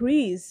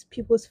increase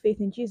people's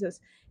faith in Jesus,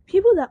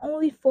 people that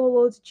only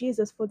followed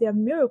Jesus for their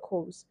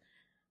miracles,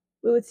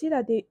 we would see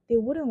that they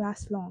wouldn't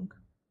last long,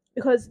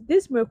 because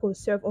these miracles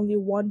serve only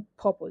one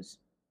purpose: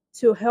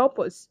 to help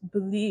us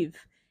believe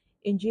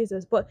in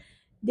Jesus. But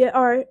they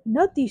are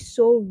not the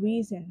sole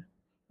reason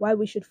why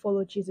we should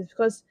follow Jesus,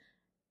 because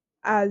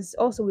as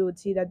also we would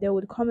see that there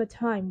would come a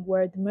time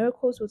where the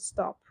miracles would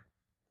stop.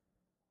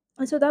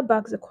 And so that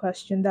begs the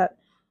question that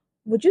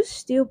would you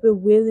still be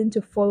willing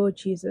to follow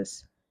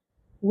Jesus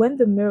when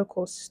the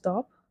miracles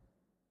stop?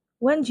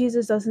 When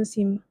Jesus doesn't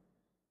seem,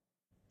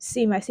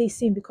 I say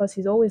seem because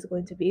he's always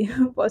going to be,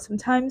 but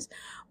sometimes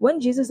when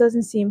Jesus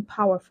doesn't seem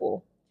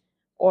powerful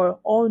or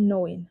all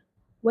knowing,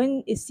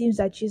 when it seems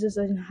that Jesus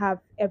doesn't have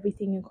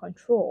everything in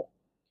control,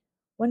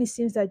 when it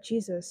seems that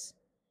Jesus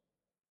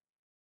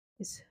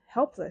is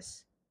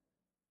helpless,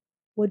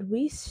 would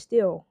we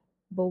still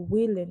be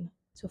willing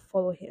to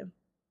follow him?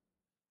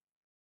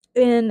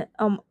 In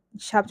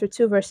chapter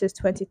 2 verses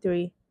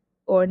 23,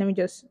 or let me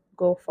just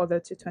go further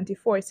to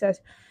 24, it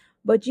says,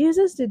 "But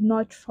Jesus did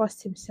not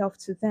trust himself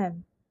to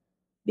them,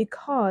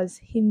 because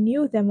he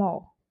knew them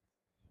all.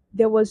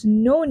 There was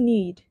no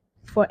need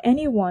for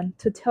anyone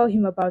to tell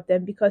him about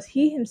them, because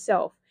he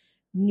himself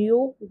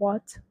knew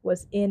what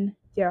was in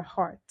their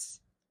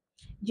hearts."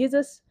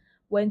 Jesus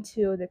went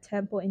to the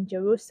temple in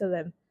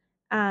Jerusalem,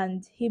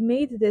 and he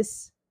made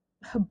this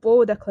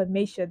bold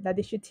acclamation that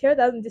they should tear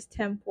down this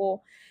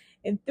temple.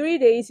 In 3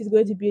 days, he's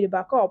going to build it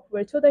back up.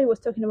 We're told that he was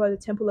talking about the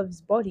temple of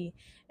his body,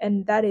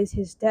 and that is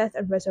his death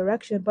and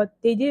resurrection,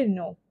 but they didn't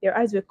know. Their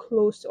eyes were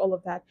closed to all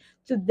of that.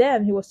 To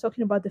them, he was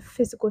talking about the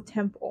physical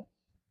temple.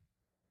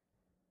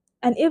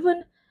 And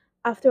even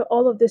after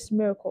all of these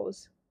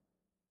miracles,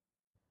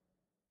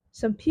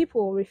 some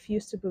people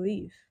refused to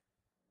believe.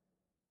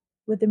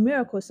 With the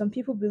miracles, some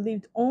people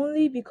believed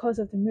only because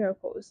of the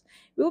miracles.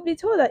 We will be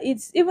told that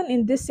it's even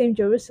in this same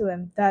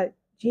Jerusalem that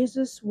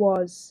Jesus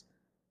was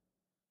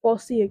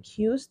falsely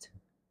accused.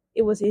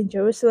 It was in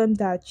Jerusalem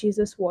that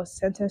Jesus was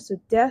sentenced to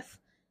death.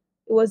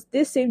 It was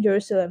this same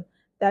Jerusalem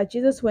that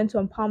Jesus went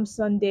on Palm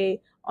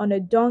Sunday on a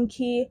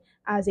donkey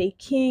as a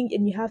king,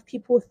 and you have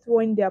people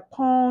throwing their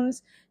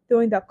palms,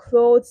 throwing their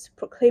clothes,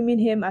 proclaiming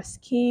him as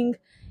king. It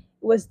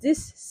was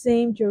this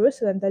same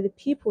Jerusalem that the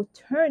people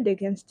turned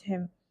against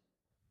him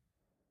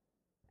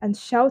and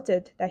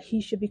shouted that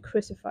he should be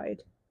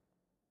crucified.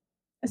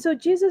 And so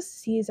Jesus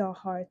sees our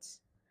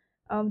hearts.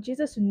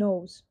 Jesus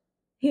knows.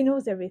 He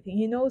knows everything.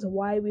 He knows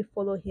why we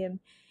follow him.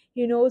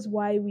 He knows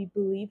why we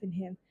believe in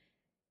him.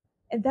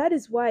 And that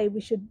is why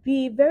we should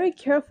be very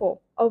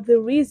careful of the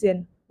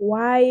reason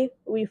why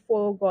we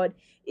follow God.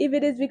 If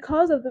it is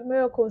because of the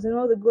miracles and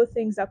all the good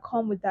things that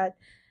come with that,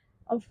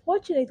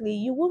 unfortunately,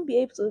 you won't be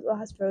able to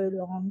last very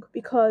long,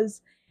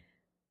 because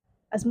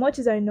as much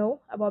as I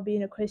know about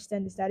being a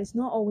Christian is that it's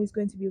not always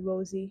going to be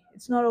rosy.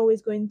 It's not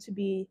always going to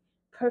be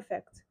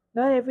perfect.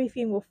 Not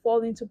everything will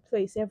fall into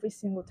place every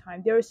single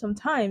time. There are some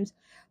times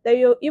that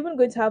you're even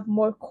going to have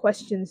more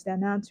questions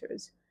than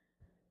answers.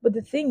 But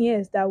the thing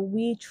is that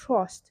we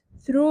trust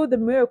through the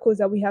miracles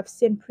that we have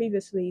seen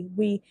previously.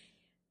 We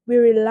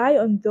rely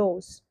on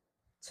those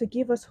to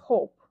give us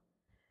hope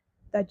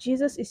that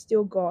Jesus is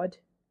still God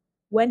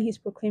when he's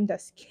proclaimed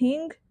as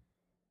king,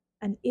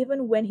 and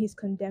even when he's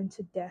condemned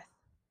to death.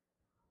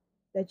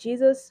 That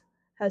Jesus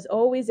has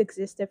always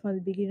existed from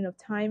the beginning of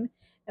time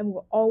and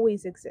will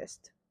always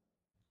exist.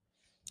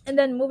 And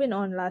then moving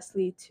on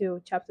lastly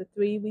to chapter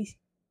 3, we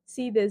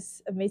see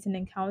this amazing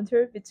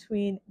encounter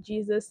between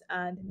Jesus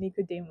and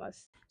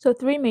Nicodemus. So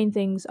three main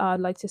things I'd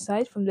like to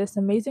cite from this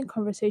amazing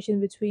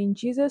conversation between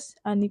Jesus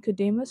and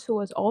Nicodemus, who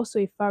was also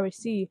a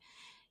Pharisee,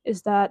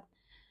 is that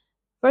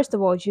first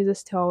of all,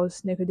 Jesus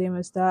tells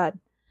Nicodemus that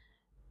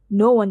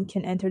no one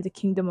can enter the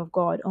kingdom of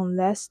God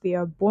unless they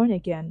are born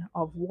again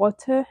of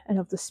water and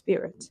of the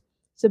Spirit.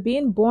 So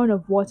being born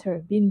of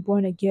water, being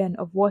born again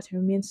of water,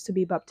 means to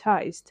be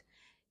baptized,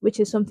 which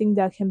is something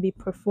that can be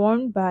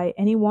performed by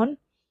anyone.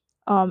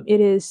 It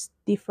is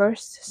the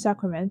first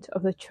sacrament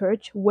of the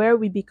church where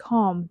we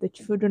become the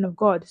children of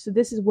God. So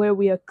this is where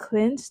we are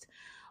cleansed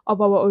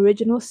of our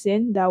original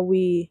sin that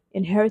we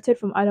inherited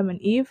from Adam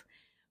and Eve.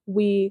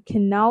 We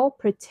can now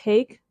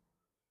partake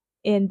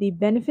in the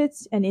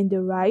benefits and in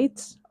the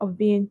rights of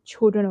being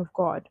children of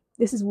God.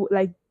 This is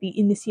like the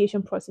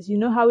initiation process. You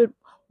know how it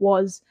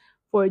was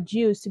for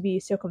Jews to be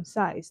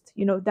circumcised.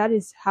 That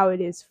is how it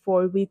is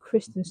for we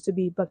Christians to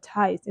be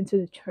baptized into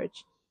the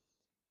church.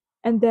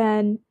 And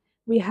then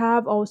we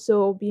have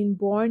also been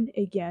born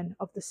again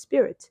of the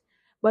Spirit.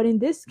 But in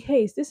this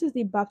case, this is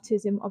the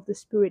baptism of the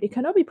Spirit. It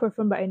cannot be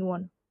performed by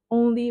anyone,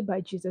 only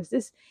by Jesus.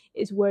 This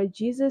is where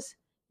Jesus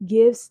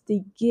gives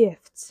the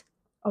gifts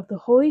of the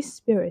Holy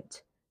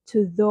Spirit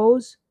to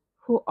those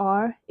who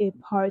are a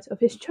part of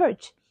his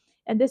church.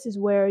 And this is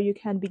where you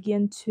can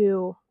begin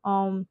to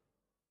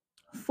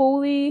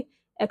fully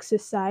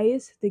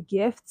exercise the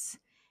gifts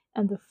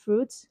and the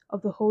fruits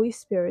of the Holy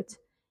Spirit.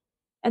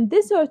 And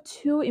these are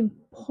two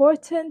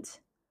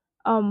important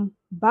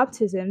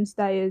baptisms,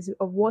 that is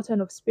of water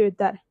and of spirit,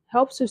 that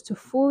helps us to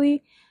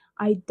fully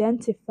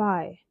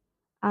identify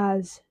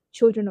as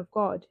children of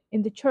God.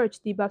 In the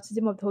church, the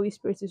baptism of the Holy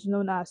Spirit is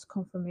known as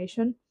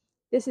confirmation.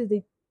 This is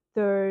the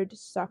third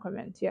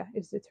sacrament. Yeah,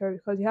 it's the third,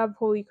 because you have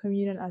Holy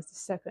Communion as the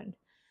second.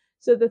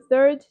 So the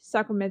third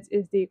sacrament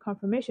is the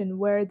confirmation,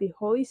 where the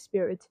Holy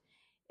Spirit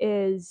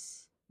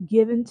is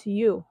given to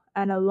you,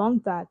 and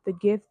along that, the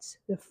gifts,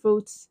 the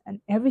fruits, and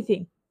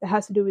everything that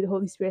has to do with the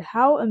Holy Spirit.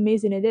 How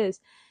amazing it is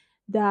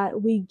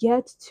that we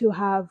get to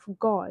have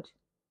God,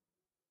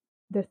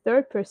 the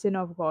third person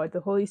of God, the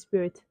Holy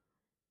Spirit,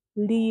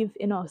 live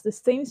in us. The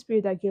same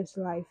Spirit that gives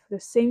life, the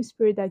same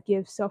Spirit that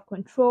gives self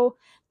control,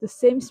 the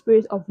same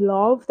Spirit of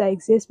love that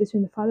exists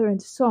between the Father and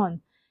the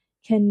Son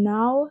can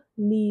now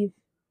live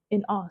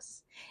in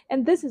us.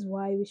 And this is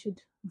why we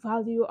should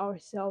value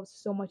ourselves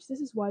so much. This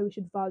is why we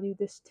should value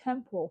this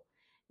temple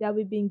that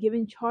we've been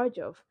given charge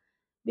of,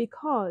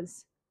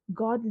 because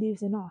God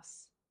lives in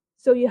us.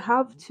 So you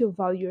have to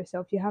value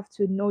yourself. You have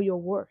to know your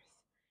worth.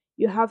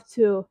 You have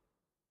to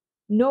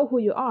know who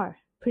you are,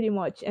 pretty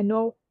much, and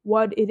know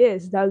what it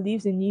is that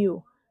lives in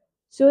you,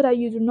 so that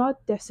you do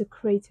not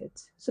desecrate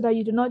it, so that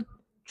you do not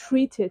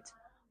treat it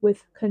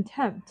with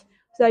contempt,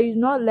 so that you do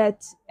not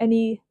let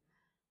any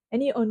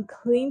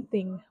unclean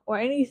thing or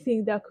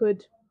anything that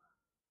could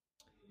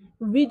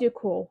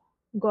ridicule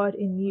God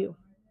in you.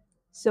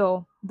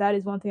 So that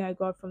is one thing I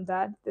got from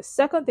that. The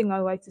second thing I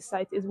like to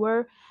cite is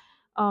where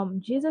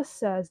Jesus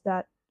says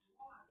that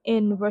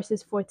in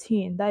verses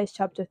 14, that is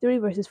chapter 3,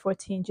 verses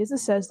 14,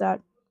 Jesus says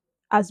that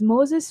as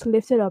Moses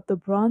lifted up the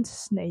bronze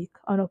snake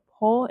on a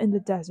pole in the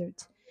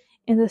desert,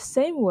 in the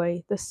same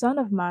way the Son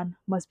of Man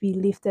must be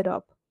lifted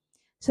up,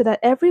 so that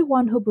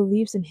everyone who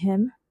believes in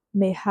him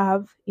may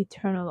have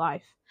eternal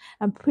life.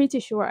 I'm pretty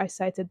sure I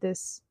cited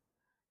this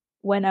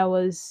when I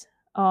was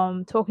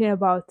talking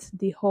about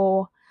the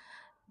whole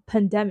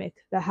pandemic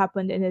that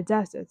happened in the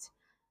desert.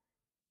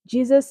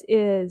 Jesus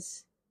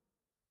is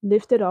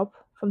lifted up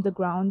from the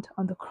ground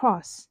on the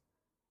cross,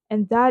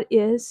 and that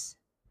is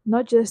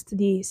not just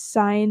the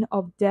sign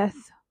of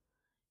death,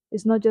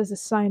 it's not just a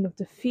sign of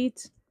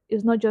defeat,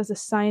 it's not just a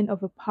sign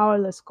of a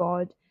powerless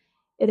God,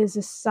 it is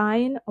a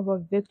sign of a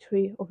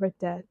victory over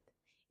death.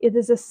 It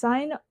is a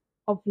sign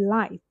of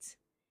light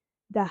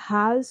that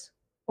has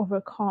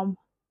overcome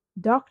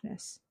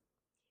darkness.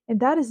 And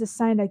that is the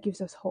sign that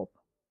gives us hope,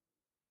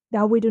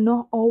 that we do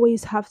not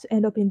always have to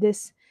end up in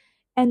this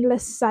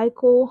endless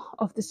cycle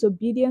of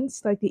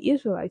disobedience like the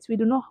Israelites. We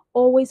do not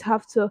always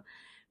have to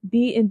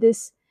be in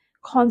this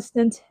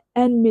constant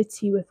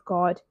enmity with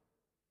God,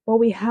 but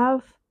we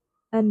have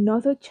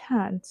another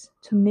chance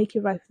to make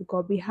it right with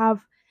God. We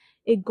have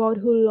a God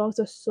who loves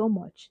us so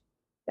much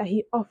that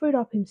he offered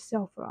up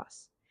himself for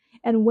us.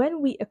 And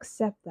when we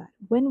accept that,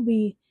 when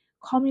we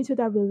come into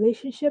that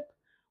relationship,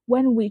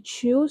 when we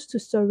choose to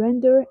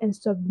surrender and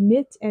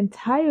submit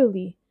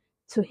entirely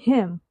to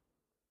him,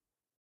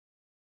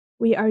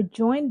 we are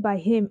joined by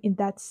him in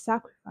that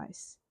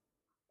sacrifice,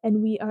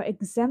 and we are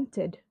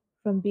exempted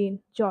from being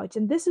judged.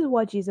 And this is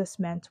what Jesus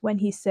meant when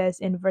he says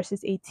in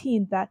verses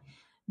 18 that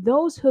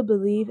those who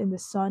believe in the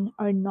Son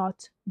are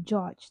not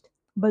judged,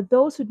 but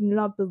those who do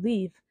not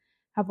believe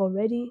have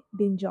already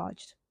been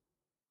judged.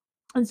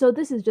 And so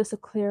this is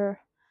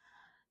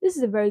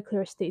a very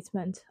clear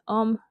statement.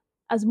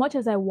 As much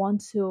as I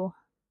want to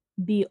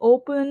be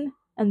open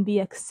and be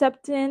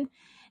accepting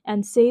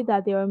and say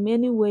that there are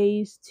many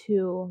ways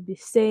to be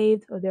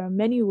saved, or there are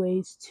many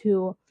ways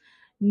to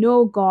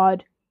know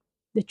God,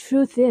 the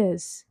truth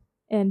is,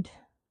 and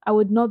I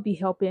would not be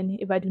helping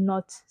if I do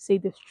not say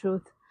this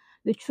truth,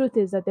 the truth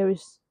is that there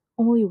is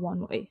only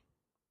one way.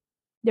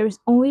 There is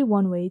only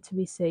one way to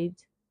be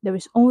saved. There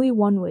is only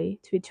one way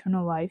to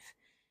eternal life.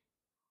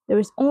 There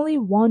is only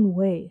one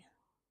way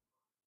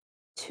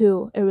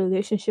to a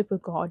relationship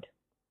with God,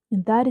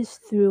 and that is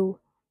through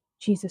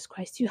Jesus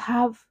Christ. You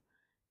have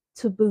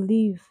to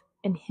believe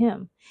in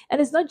him. And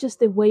it's not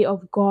just a way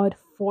of God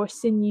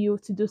forcing you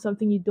to do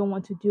something you don't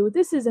want to do.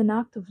 This is an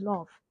act of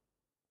love.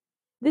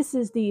 This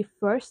is the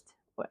first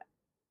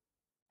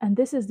and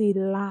this is the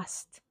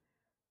last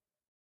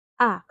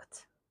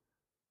act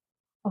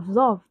of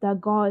love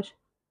that God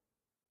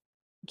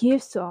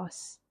gives to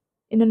us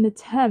in an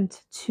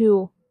attempt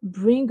to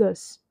bring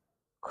us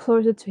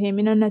closer to Him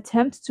in an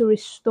attempt to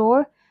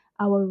restore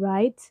our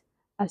right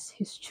as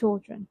His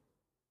children.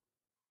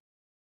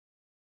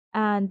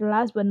 And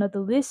last but not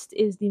the least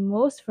is the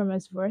most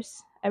famous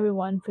verse.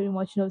 Everyone pretty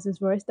much knows this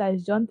verse. That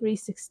is John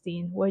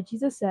 3:16, where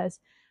Jesus says,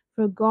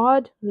 "For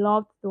God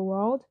loved the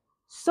world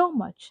so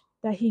much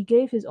that He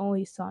gave His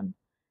only Son,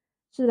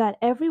 so that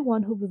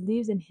everyone who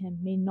believes in Him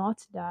may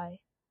not die,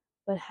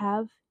 but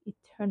have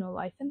eternal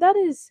life." And that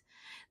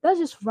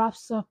just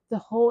wraps up the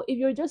whole. If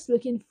you're just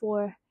looking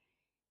for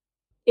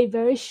a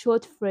very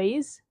short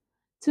phrase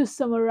to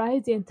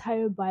summarize the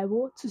entire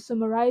Bible, to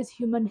summarize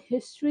human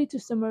history, to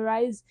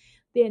summarize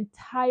the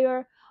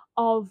entire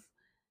of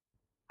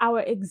our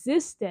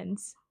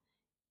existence,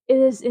 it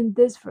is in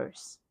this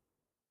verse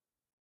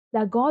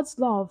that God's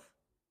love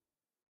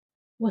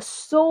was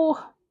so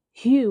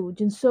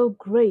huge and so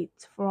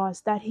great for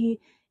us that He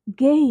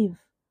gave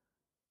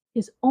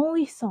His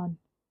only Son.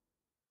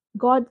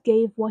 God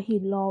gave what He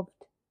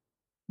loved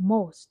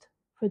most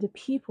for the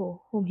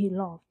people whom He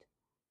loved.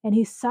 And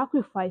He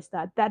sacrificed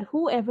that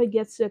whoever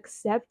gets to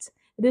accept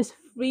this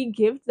free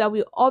gift that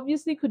we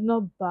obviously could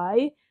not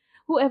buy,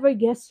 whoever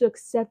gets to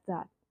accept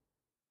that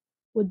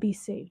would be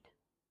saved.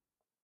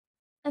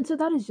 And so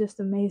that is just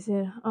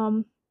amazing.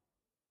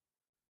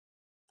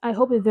 I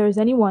hope if there's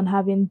anyone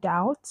having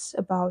doubts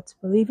about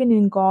believing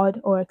in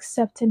God or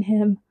accepting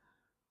Him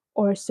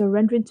or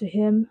surrendering to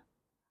Him,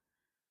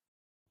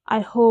 I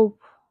hope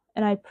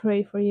and I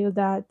pray for you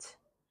that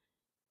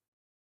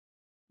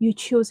you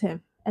choose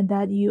Him and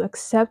that you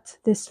accept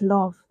this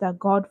love that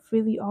God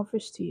freely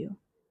offers to you,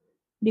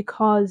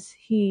 because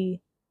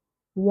He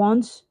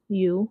wants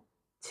you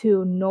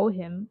to know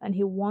Him and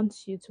He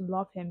wants you to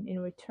love Him in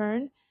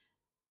return,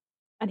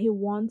 and He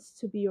wants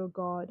to be your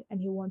God,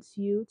 and He wants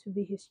you to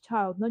be His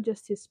child, not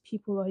just His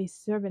people or His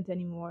servant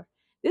anymore.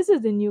 This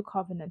is the new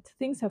covenant.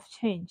 Things have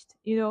changed.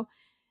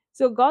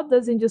 So God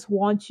doesn't just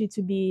want you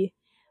to be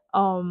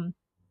um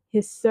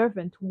His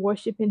servant,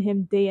 worshiping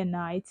Him day and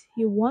night.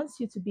 He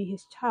wants you to be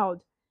His child.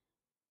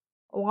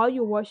 While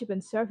you worship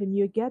and serve Him,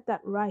 you get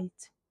that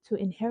right to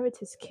inherit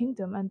His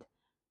kingdom, and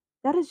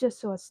that is just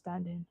so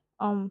outstanding.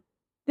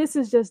 This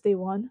is just day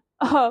one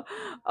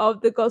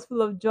of the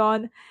Gospel of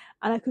John,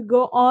 and I could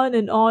go on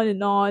and on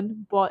and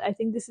on, but I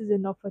think this is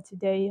enough for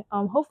today.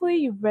 Hopefully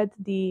you've read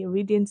the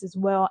readings as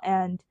well,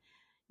 and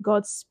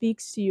God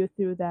speaks to you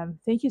through them.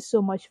 Thank you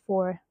so much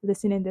for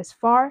listening this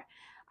far.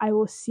 I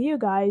will see you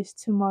guys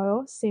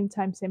tomorrow, same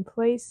time, same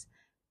place.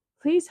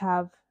 Please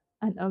have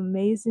an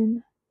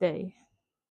amazing day.